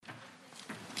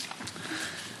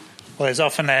Well, there's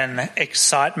often an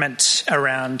excitement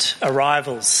around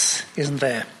arrivals, isn't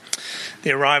there?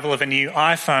 The arrival of a new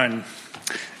iPhone,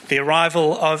 the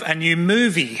arrival of a new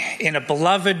movie in a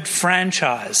beloved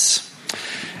franchise,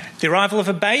 the arrival of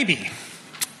a baby,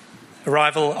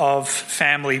 arrival of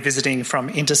family visiting from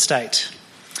interstate,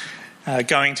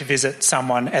 going to visit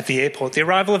someone at the airport, the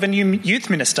arrival of a new youth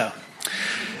minister.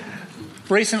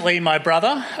 Recently, my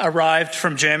brother arrived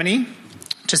from Germany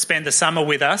to spend the summer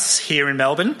with us here in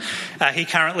Melbourne. He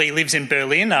currently lives in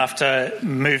Berlin after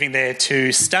moving there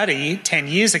to study 10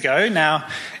 years ago. Now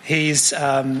he has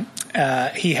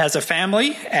a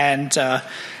family and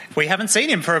we haven't seen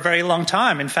him for a very long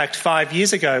time. In fact, 5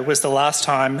 years ago was the last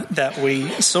time that we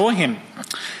saw him.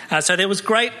 So there was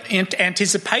great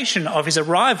anticipation of his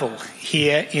arrival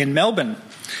here in Melbourne.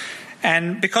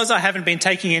 And because I haven't been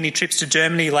taking any trips to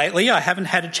Germany lately, I haven't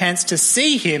had a chance to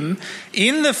see him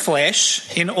in the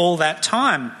flesh in all that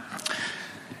time.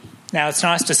 Now, it's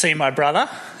nice to see my brother,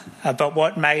 but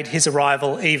what made his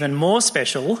arrival even more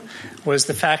special was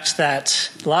the fact that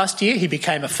last year he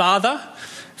became a father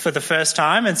for the first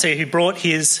time, and so he brought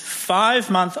his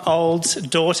 5-month-old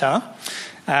daughter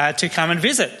to come and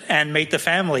visit and meet the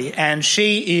family. And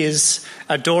she is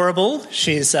adorable.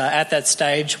 She's at that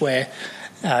stage where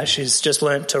she's just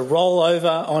learnt to roll over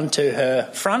onto her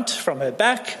front from her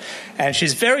back, and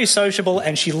she's very sociable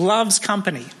and she loves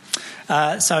company.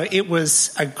 So it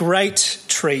was a great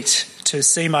treat to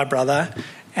see my brother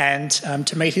and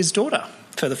to meet his daughter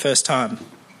for the first time.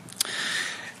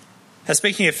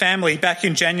 Speaking of family, back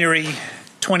in January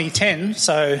 2010,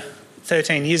 so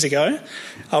 13 years ago,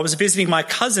 I was visiting my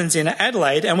cousins in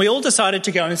Adelaide, and we all decided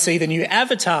to go and see the new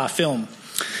Avatar film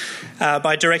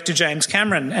by director James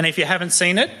Cameron. And if you haven't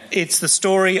seen it, it's the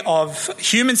story of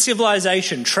human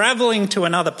civilization travelling to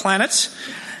another planet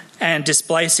and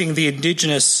displacing the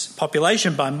indigenous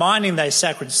population by mining those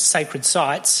sacred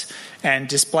sites and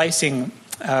displacing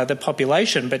the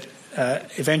population. But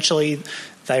eventually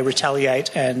they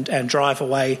retaliate and drive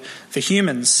away the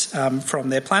humans from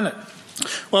their planet.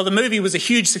 Well, the movie was a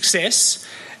huge success,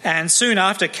 and soon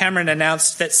after, Cameron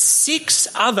announced that 6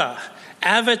 other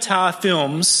Avatar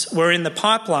films were in the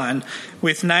pipeline,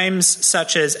 with names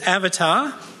such as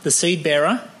Avatar, the Seed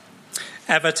Bearer,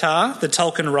 Avatar, the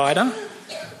Tolkien Rider,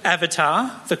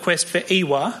 Avatar, the Quest for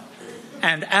Eywa,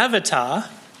 and Avatar,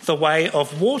 the Way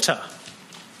of Water.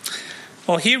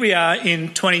 Well, here we are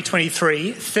in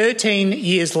 2023, 13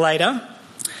 years later,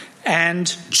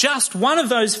 and just one of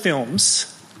those films,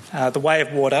 The Way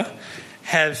of Water,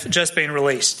 have just been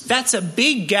released. That's a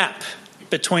big gap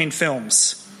between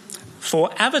films.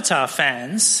 For Avatar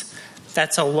fans,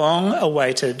 that's a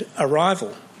long-awaited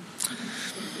arrival.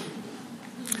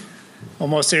 Or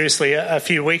more seriously, a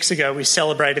few weeks ago, we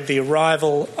celebrated the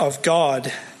arrival of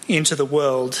God into the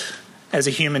world as a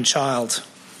human child.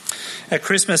 At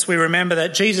Christmas, we remember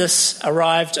that Jesus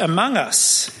arrived among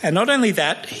us. And not only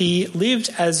that, he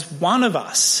lived as one of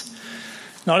us,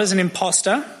 not as an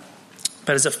imposter,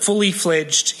 but as a fully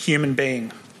fledged human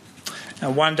being.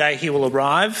 And one day he will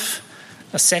arrive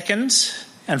a second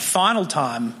and final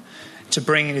time to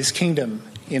bring in his kingdom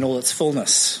in all its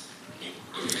fullness.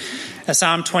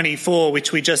 Psalm 24,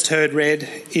 which we just heard read,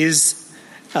 is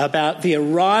about the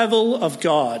arrival of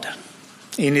God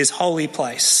in his holy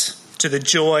place to the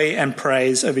joy and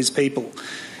praise of his people.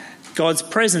 God's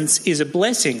presence is a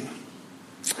blessing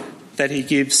that he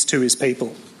gives to his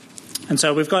people. And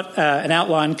so we've got an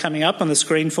outline coming up on the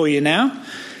screen for you now.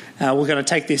 We're going to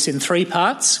take this in 3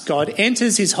 parts. God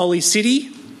enters his holy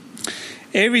city,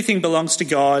 everything belongs to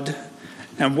God,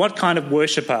 and what kind of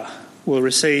worshipper will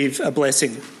receive a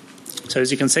blessing. So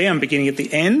as you can see, I'm beginning at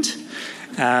the end,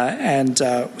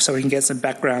 so we can get some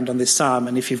background on this psalm.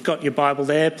 And if you've got your Bible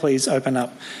there, please open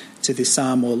up to this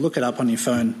psalm or look it up on your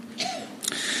phone.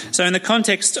 So in the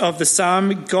context of the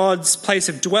psalm, God's place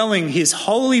of dwelling, his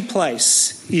holy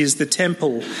place, is the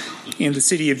temple in the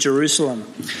city of Jerusalem.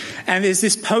 And there's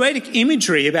this poetic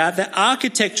imagery about the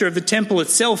architecture of the temple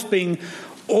itself being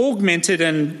augmented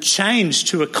and changed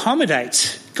to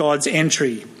accommodate God's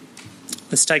entry.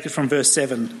 Let's take it from verse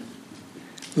 7.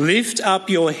 Lift up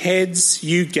your heads,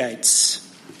 you gates.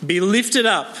 Be lifted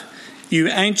up, you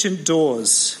ancient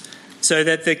doors, so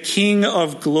that the King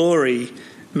of glory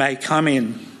may come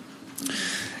in.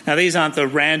 Now, these aren't the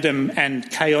random and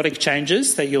chaotic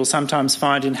changes that you'll sometimes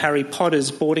find in Harry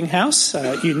Potter's boarding house.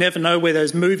 You never know where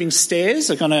those moving stairs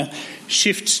are going to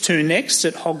shift to next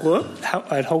at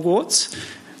Hogwarts.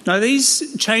 No,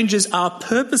 these changes are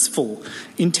purposeful,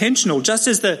 intentional, just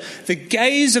as the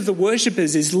gaze of the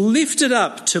worshippers is lifted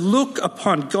up to look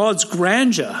upon God's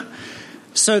grandeur.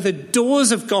 So the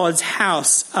doors of God's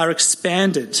house are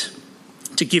expanded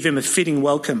to give him a fitting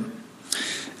welcome.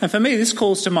 And for me, this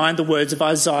calls to mind the words of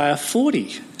Isaiah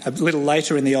 40, a little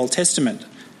later in the Old Testament.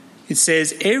 It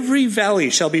says, "Every valley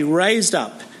shall be raised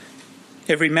up,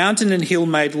 every mountain and hill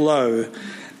made low.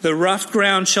 The rough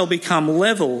ground shall become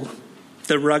level,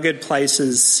 the rugged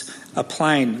places a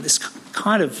plain." This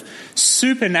kind of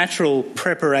supernatural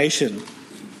preparation,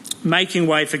 making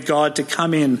way for God to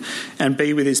come in and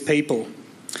be with his people.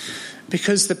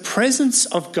 Because the presence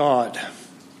of God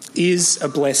is a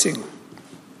blessing.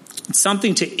 It's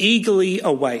something to eagerly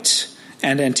await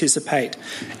and anticipate.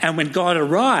 And when God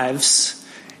arrives,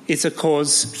 it's a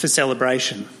cause for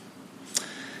celebration.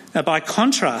 Now, by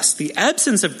contrast, the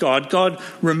absence of God, God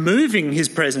removing his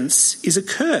presence, is a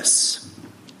curse.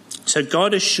 So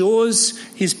God assures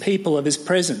his people of his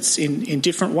presence in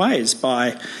different ways,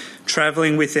 by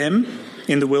travelling with them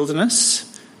in the wilderness,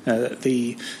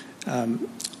 the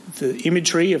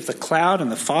imagery of the cloud and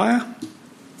the fire.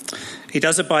 He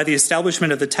does it by the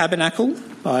establishment of the tabernacle,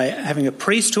 by having a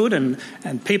priesthood and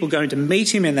people going to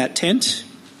meet him in that tent.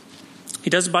 He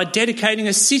does it by dedicating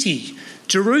a city,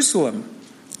 Jerusalem,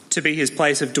 to be his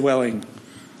place of dwelling,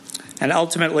 and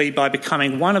ultimately by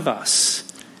becoming one of us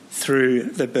through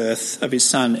the birth of his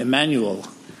son, Emmanuel,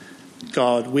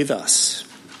 God with us.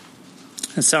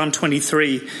 And Psalm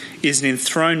 23 is an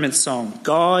enthronement song.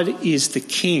 God is the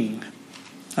king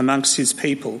amongst his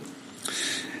people.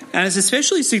 And it's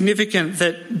especially significant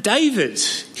that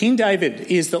King David,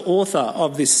 is the author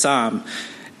of this psalm.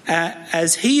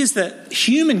 As he is the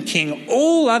human king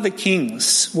all other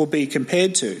kings will be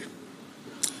compared to.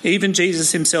 Even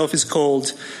Jesus himself is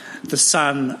called the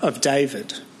Son of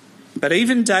David. But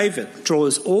even David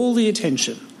draws all the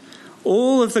attention,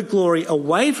 all of the glory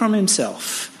away from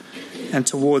himself and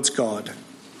towards God.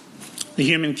 The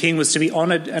human king was to be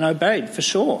honoured and obeyed, for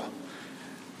sure.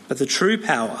 But the true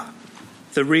power,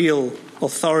 the real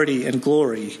authority and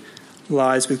glory,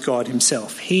 lies with God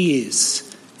himself. He is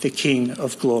the King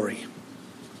of glory.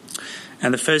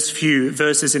 And the first few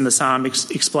verses in the psalm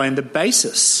explain the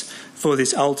basis for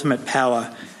this ultimate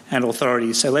power and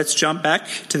authority. So let's jump back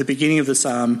to the beginning of the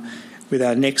psalm with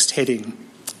our next heading: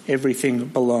 Everything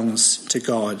belongs to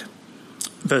God.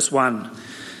 Verse 1.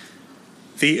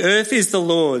 "The earth is the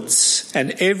Lord's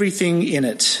and everything in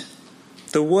it,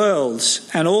 the world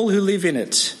and all who live in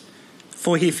it.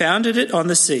 For he founded it on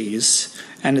the seas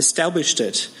and established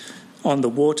it on the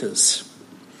waters."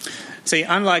 See,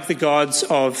 unlike the gods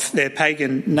of their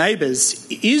pagan neighbours,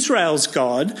 Israel's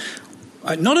God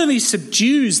not only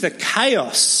subdues the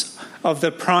chaos of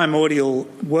the primordial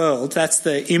world, that's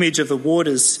the image of the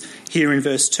waters here in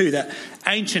verse 2, that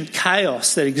ancient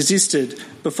chaos that existed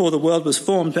before the world was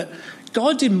formed, but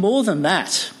God did more than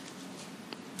that.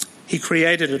 He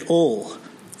created it all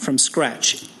from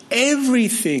scratch.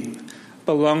 Everything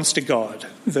belongs to God,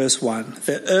 verse 1.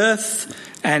 The earth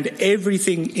and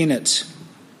everything in it.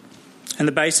 And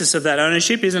the basis of that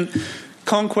ownership isn't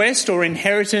conquest or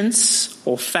inheritance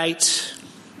or fate,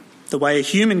 the way a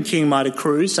human king might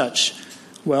accrue such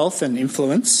wealth and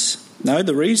influence. No,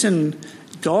 the reason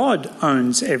God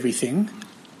owns everything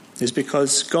is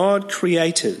because God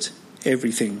created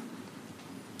everything.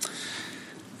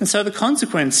 And so the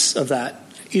consequence of that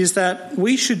is that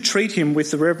we should treat him with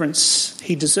the reverence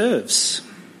he deserves.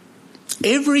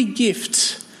 Every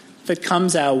gift that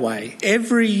comes our way,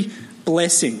 every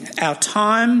blessing, our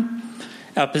time,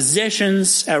 our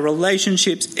possessions, our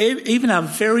relationships, even our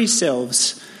very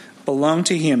selves belong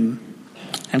to him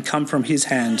and come from his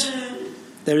hand.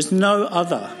 There is no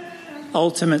other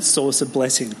ultimate source of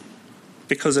blessing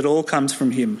because it all comes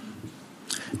from him.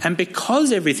 And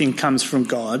because everything comes from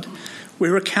God,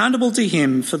 we're accountable to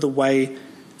him for the way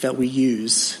that we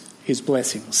use his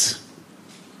blessings.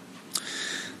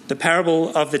 The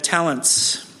parable of the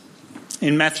talents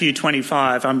in Matthew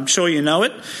 25, I'm sure you know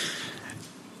it.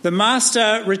 The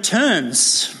master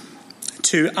returns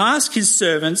to ask his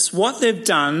servants what they've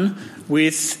done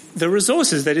with the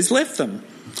resources that he's left them.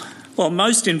 Well,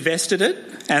 most invested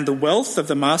it, and the wealth of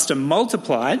the master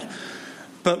multiplied,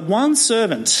 but one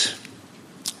servant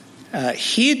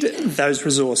hid those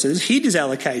resources, hid his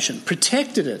allocation,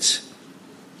 protected it.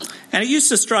 And it used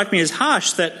to strike me as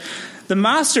harsh that the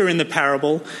master in the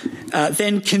parable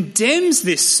then condemns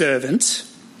this servant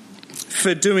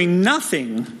for doing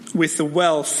nothing with the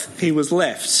wealth he was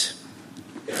left.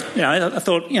 I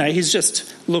thought, he's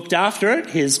just looked after it,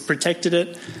 he's protected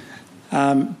it.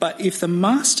 But if the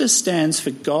master stands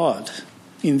for God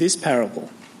in this parable,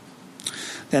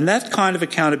 then that kind of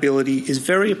accountability is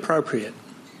very appropriate.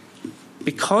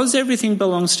 Because everything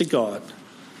belongs to God,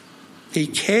 he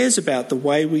cares about the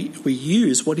way we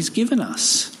use what he's given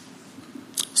us.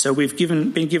 So we've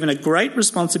been given a great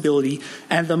responsibility,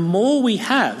 and the more we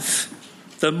have,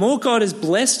 the more God has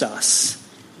blessed us,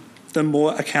 the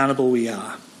more accountable we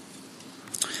are.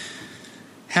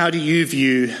 How do you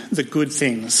view the good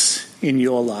things in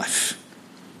your life?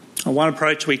 One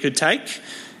approach we could take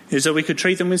is that we could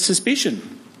treat them with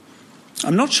suspicion.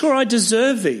 I'm not sure I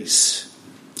deserve these.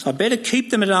 I better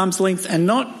keep them at arm's length and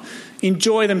not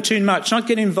enjoy them too much, not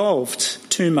get involved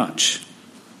too much.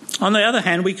 On the other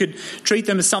hand, we could treat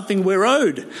them as something we're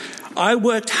owed. I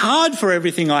worked hard for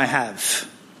everything I have.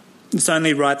 It's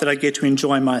only right that I get to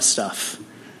enjoy my stuff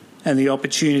and the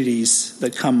opportunities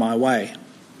that come my way.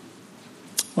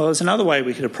 Well, there's another way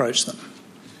we could approach them.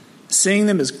 Seeing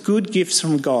them as good gifts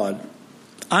from God,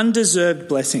 undeserved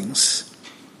blessings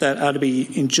that are to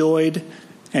be enjoyed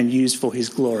and used for his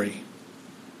glory.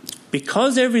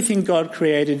 Because everything God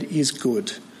created is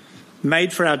good,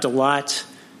 made for our delight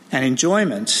and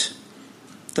enjoyment,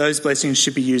 those blessings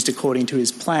should be used according to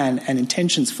his plan and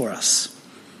intentions for us.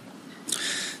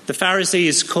 The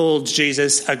Pharisees called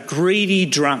Jesus a greedy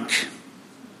drunk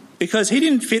because he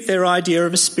didn't fit their idea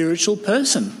of a spiritual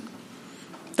person.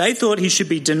 They thought he should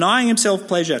be denying himself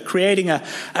pleasure, creating a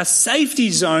safety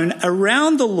zone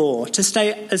around the law to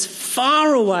stay as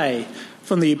far away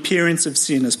from the appearance of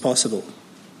sin as possible.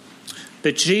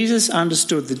 But Jesus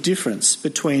understood the difference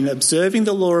between observing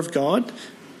the law of God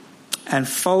and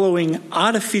following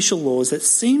artificial laws that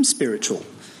seem spiritual.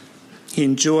 He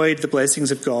enjoyed the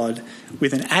blessings of God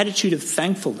with an attitude of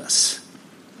thankfulness,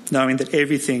 knowing that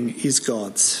everything is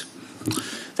God's.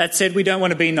 That said, we don't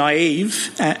want to be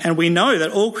naive, and we know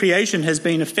that all creation has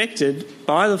been affected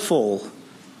by the fall,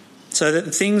 so that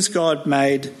the things God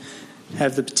made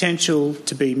have the potential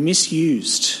to be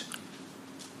misused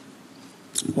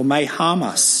or may harm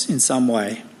us in some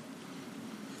way.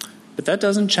 But that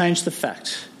doesn't change the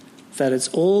fact that it's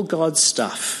all God's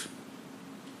stuff,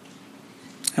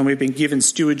 and we've been given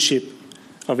stewardship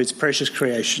of its precious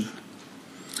creation.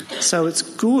 So it's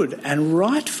good and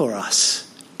right for us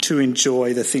to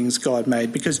enjoy the things God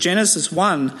made, because Genesis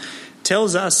 1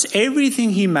 tells us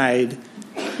everything he made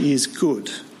is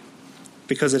good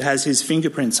because it has his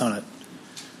fingerprints on it.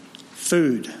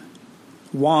 Food,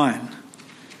 wine,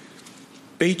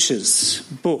 beaches,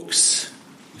 books,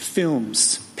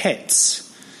 films,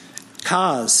 pets,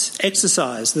 cars,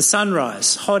 exercise, the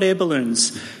sunrise, hot air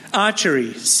balloons,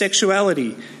 archery,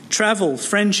 sexuality, travel,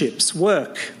 friendships,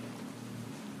 work.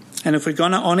 And if we're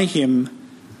going to honour him,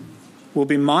 we'll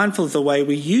be mindful of the way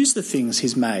we use the things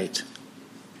he's made,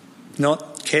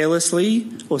 not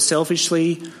carelessly or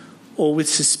selfishly or with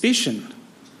suspicion,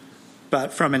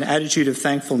 but from an attitude of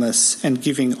thankfulness and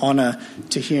giving honour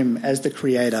to him as the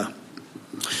creator.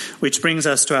 Which brings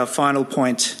us to our final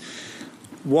point.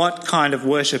 What kind of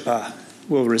worshipper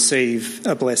will receive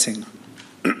a blessing?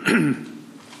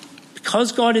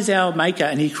 Because God is our maker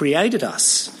and he created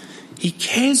us, he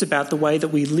cares about the way that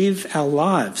we live our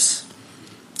lives.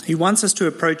 He wants us to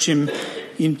approach him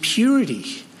in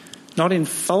purity, not in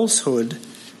falsehood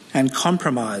and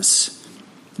compromise.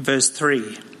 Verse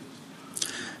 3.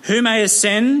 Who may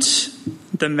ascend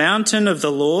the mountain of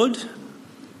the Lord?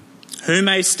 Who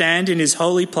may stand in his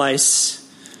holy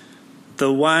place?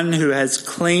 The one who has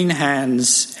clean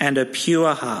hands and a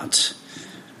pure heart,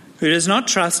 who does not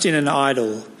trust in an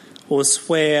idol or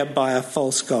swear by a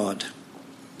false god.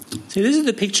 See, this is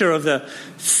the picture of the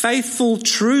faithful,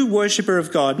 true worshipper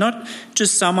of God, not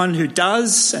just someone who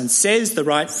does and says the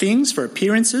right things for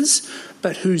appearances,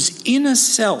 but whose inner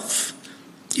self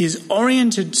is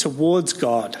oriented towards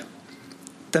God.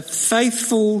 The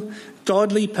faithful,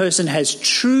 godly person has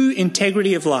true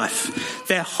integrity of life.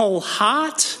 Their whole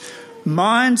heart,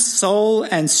 mind, soul,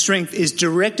 and strength is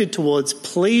directed towards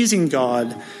pleasing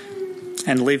God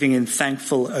and living in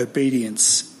thankful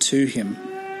obedience to him.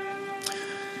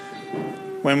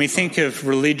 When we think of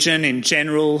religion in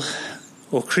general,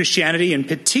 or Christianity in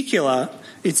particular,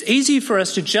 it's easy for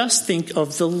us to just think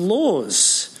of the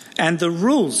laws and the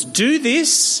rules. Do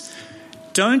this,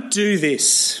 don't do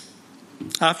this.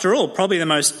 After all, probably the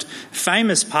most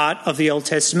famous part of the Old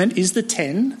Testament is the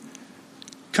 10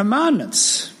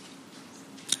 Commandments.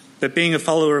 But being a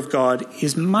follower of God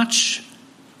is much,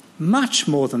 much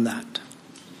more than that.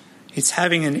 It's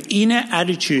having an inner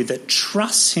attitude that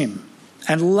trusts him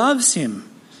and loves him,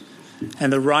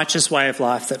 and the righteous way of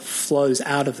life that flows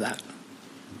out of that.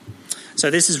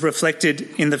 So this is reflected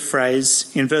in the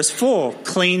phrase in verse 4,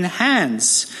 clean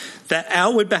hands, that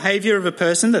outward behaviour of a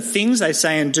person, the things they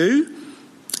say and do,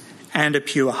 and a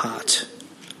pure heart,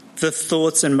 the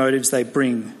thoughts and motives they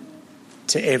bring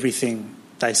to everything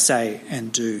they say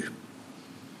and do.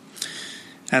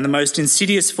 And the most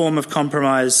insidious form of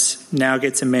compromise now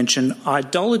gets a mention: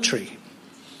 idolatry.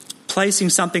 Placing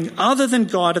something other than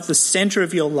God at the centre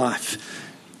of your life.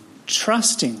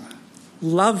 Trusting,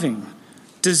 loving,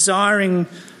 desiring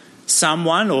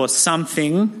someone or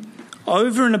something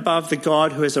over and above the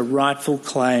God who has a rightful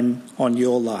claim on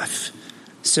your life.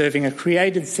 Serving a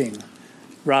created thing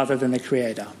rather than the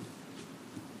Creator.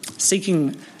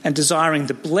 Seeking and desiring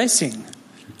the blessing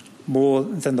more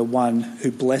than the one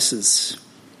who blesses.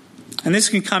 And this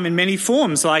can come in many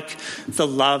forms, like the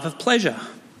love of pleasure.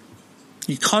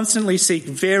 You constantly seek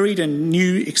varied and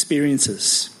new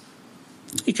experiences.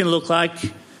 It can look like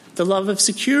the love of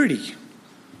security.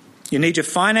 You need your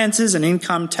finances and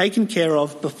income taken care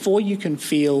of before you can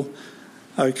feel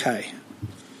okay.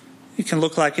 It can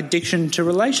look like addiction to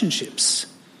relationships,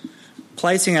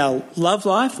 placing our love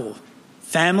life or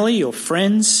family or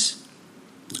friends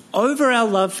over our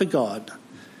love for God,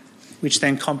 which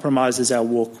then compromises our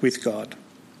walk with God.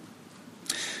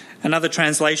 Another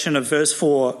translation of verse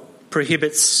 4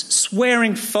 prohibits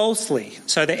swearing falsely.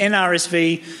 So the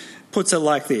NRSV puts it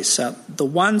like this: the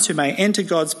ones who may enter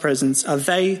God's presence are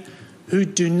they who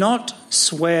do not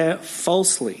swear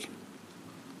falsely.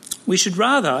 We should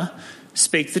rather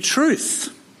speak the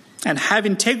truth and have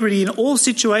integrity in all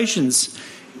situations,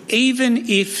 even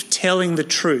if telling the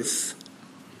truth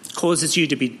causes you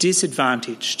to be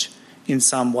disadvantaged in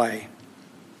some way.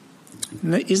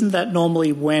 Isn't that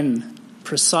normally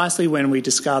precisely when we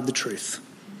discard the truth,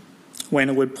 when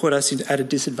it would put us at a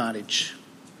disadvantage?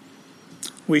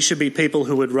 We should be people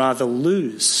who would rather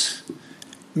lose,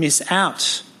 miss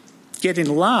out, get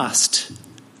in last,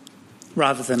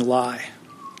 rather than lie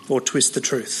or twist the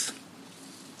truth.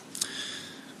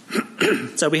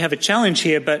 So we have a challenge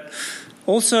here, but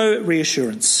also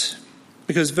reassurance,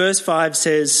 because verse 5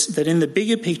 says that in the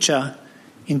bigger picture,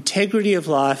 integrity of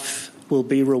life will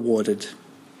be rewarded.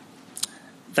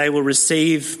 They will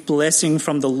receive blessing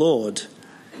from the Lord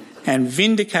and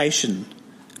vindication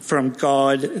from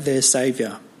God their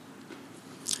Saviour.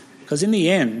 Because in the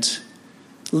end,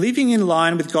 living in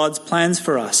line with God's plans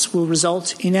for us will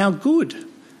result in our good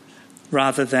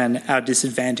rather than our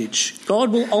disadvantage.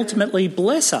 God will ultimately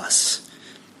bless us.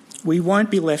 We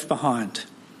won't be left behind.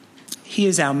 He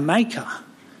is our maker,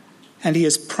 and he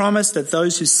has promised that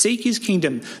those who seek his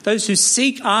kingdom, those who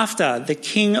seek after the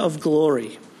King of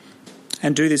glory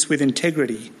and do this with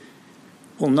integrity,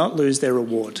 will not lose their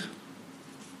reward.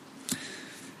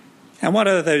 And what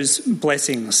are those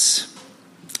blessings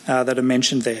that are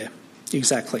mentioned there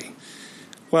exactly?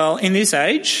 Well, in this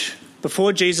age,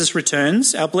 before Jesus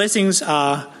returns, our blessings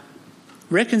are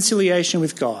reconciliation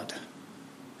with God,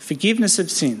 forgiveness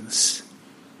of sins,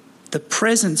 the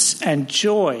presence and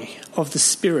joy of the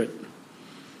Spirit.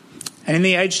 And in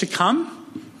the age to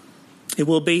come, it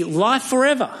will be life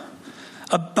forever,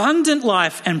 abundant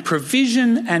life and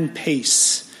provision and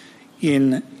peace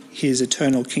in his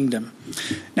eternal kingdom.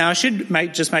 Now, I should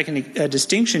make a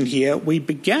distinction here. We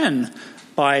began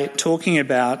by talking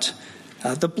about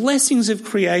the blessings of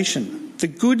creation, the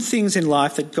good things in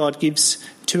life that God gives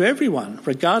to everyone,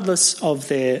 regardless of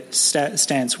their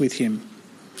stance with him.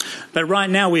 But right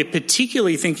now we're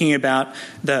particularly thinking about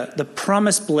the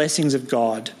promised blessings of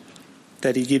God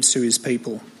that he gives to his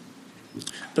people.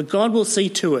 But God will see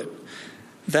to it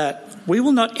that we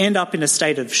will not end up in a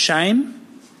state of shame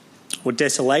or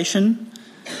desolation,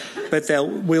 but that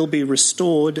we'll be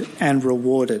restored and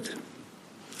rewarded.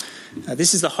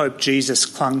 This is the hope Jesus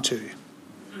clung to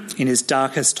in his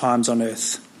darkest times on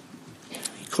earth.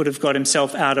 He could have got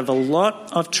himself out of a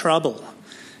lot of trouble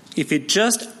if he'd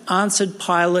just answered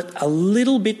Pilate a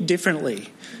little bit differently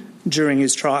during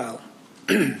his trial.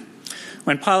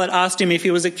 When Pilate asked him if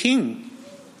he was a king,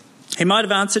 he might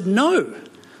have answered no,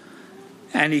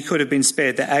 and he could have been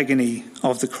spared the agony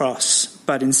of the cross.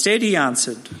 But instead he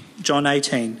answered, John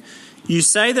 18, "You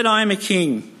say that I am a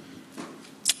king.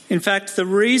 In fact, the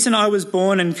reason I was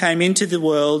born and came into the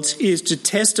world is to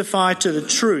testify to the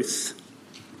truth.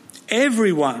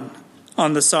 Everyone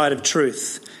on the side of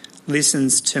truth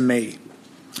listens to me."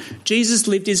 Jesus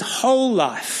lived his whole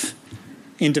life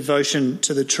in devotion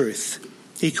to the truth.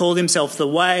 He called himself the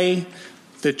way,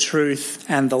 the truth,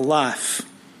 and the life.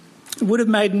 It would have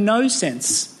made no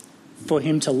sense for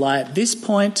him to lie at this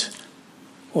point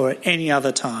or at any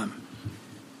other time.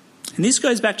 And this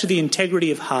goes back to the integrity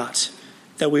of heart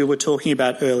that we were talking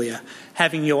about earlier,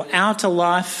 having your outer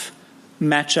life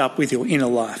match up with your inner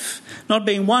life, not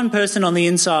being one person on the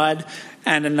inside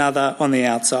and another on the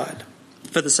outside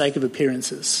for the sake of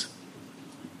appearances,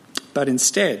 but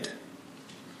instead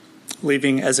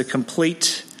living as a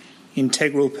complete,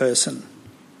 integral person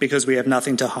because we have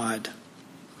nothing to hide.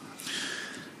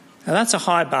 Now that's a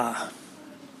high bar.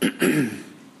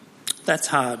 That's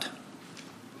hard.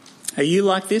 Are you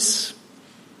like this?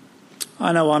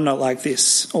 I know I'm not like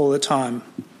this all the time.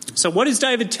 So what is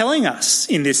David telling us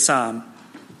in this psalm?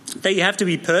 That you have to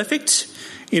be perfect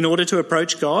in order to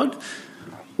approach God?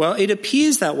 Well, it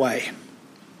appears that way.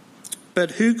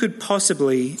 But who could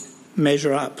possibly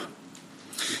measure up?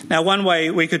 Now, one way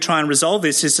we could try and resolve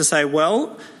this is to say,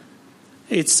 well,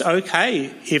 it's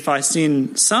okay if I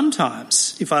sin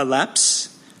sometimes, if I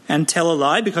lapse and tell a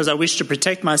lie because I wish to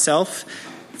protect myself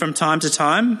from time to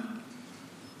time.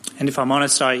 And if I'm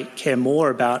honest, I care more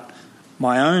about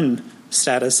my own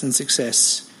status and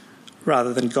success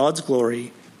rather than God's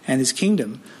glory and his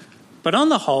kingdom. But on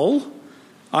the whole,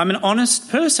 I'm an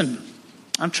honest person.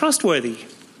 I'm trustworthy.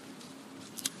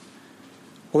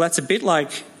 Well, that's a bit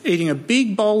like eating a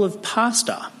big bowl of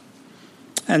pasta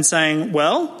and saying,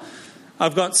 well,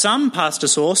 I've got some pasta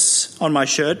sauce on my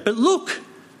shirt, but look,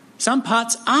 some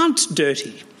parts aren't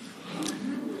dirty.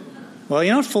 Well,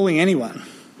 you're not fooling anyone.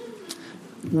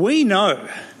 We know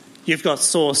you've got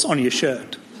sauce on your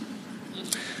shirt.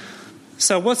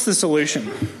 So what's the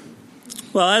solution?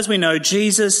 Well, as we know,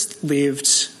 Jesus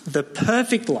lived the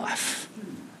perfect life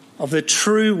of the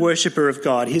true worshipper of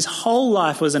God. His whole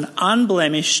life was an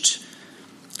unblemished,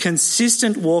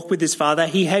 consistent walk with his Father.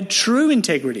 He had true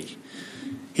integrity.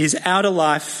 His outer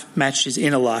life matched his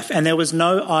inner life, and there was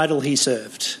no idol he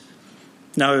served,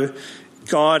 no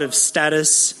god of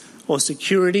status or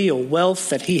security or wealth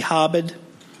that he harboured,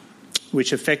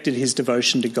 which affected his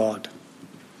devotion to God.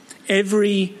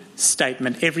 Every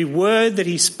statement, every word that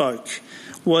he spoke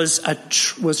was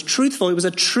truthful. It was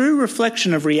a true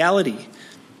reflection of reality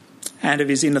and of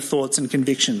his inner thoughts and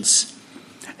convictions.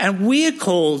 And we're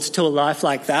called to a life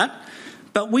like that,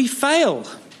 but we fail.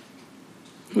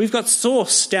 We've got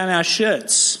sauce down our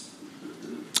shirts.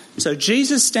 So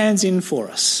Jesus stands in for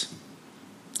us,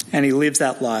 and he lives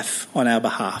that life on our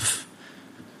behalf.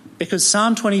 Because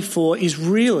Psalm 24 is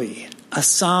really a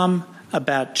psalm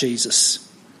about Jesus.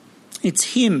 It's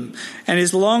him and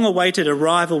his long-awaited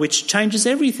arrival which changes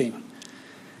everything.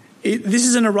 This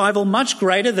is an arrival much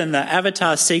greater than the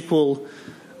Avatar sequel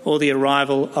or the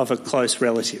arrival of a close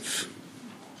relative.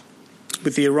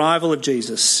 With the arrival of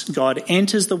Jesus, God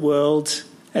enters the world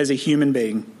as a human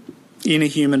being, in a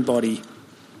human body.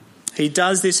 He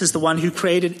does this as the one who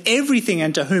created everything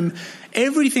and to whom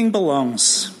everything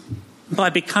belongs.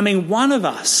 By becoming one of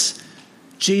us,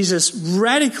 Jesus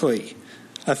radically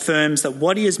affirms that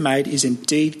what he has made is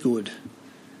indeed good,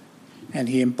 and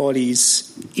he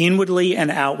embodies inwardly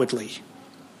and outwardly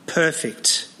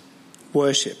perfect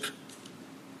worship.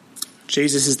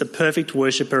 Jesus is the perfect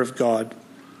worshipper of God,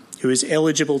 who is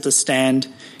eligible to stand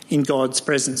in God's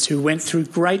presence, who went through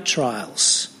great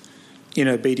trials in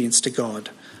obedience to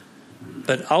God,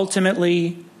 but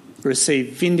ultimately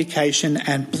received vindication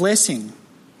and blessing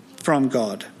from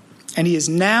God. And he is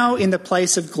now in the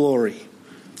place of glory,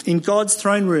 in God's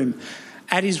throne room,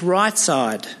 at his right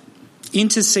side,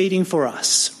 interceding for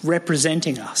us,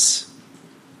 representing us.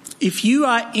 If you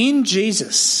are in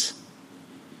Jesus,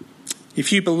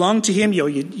 if you belong to him, you're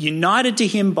united to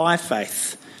him by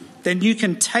faith, then you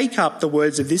can take up the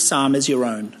words of this psalm as your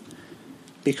own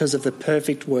because of the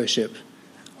perfect worship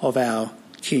of our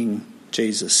King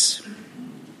Jesus.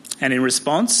 And in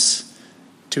response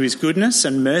to his goodness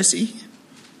and mercy,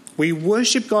 we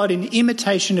worship God in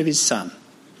imitation of his Son.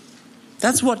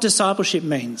 That's what discipleship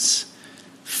means,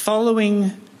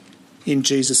 following in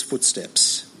Jesus'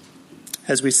 footsteps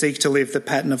as we seek to live the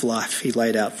pattern of life he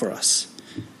laid out for us.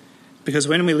 Because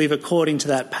when we live according to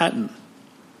that pattern,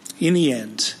 in the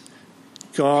end,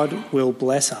 God will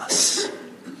bless us.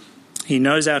 He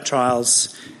knows our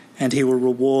trials and he will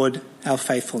reward our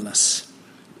faithfulness.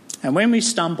 And when we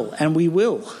stumble, and we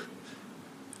will,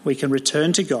 we can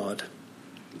return to God,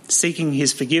 seeking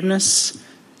his forgiveness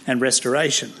and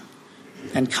restoration,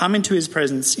 and come into his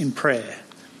presence in prayer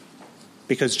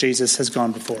because Jesus has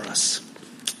gone before us.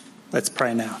 Let's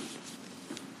pray now.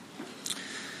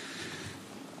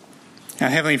 Our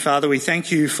Heavenly Father, we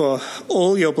thank you for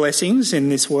all your blessings in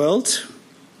this world,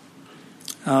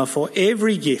 for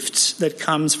every gift that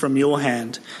comes from your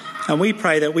hand. And we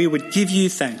pray that we would give you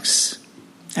thanks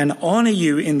and honour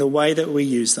you in the way that we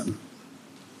use them.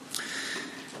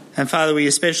 And Father, we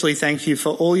especially thank you for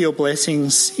all your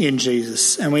blessings in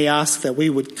Jesus. And we ask that we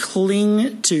would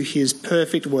cling to his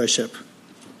perfect worship,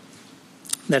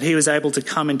 that he was able to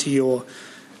come into your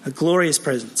glorious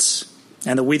presence,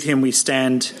 and that with him we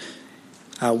stand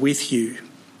with you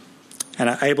and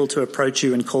are able to approach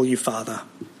you and call you Father.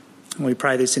 And we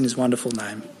pray this in his wonderful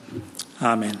name.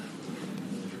 Amen.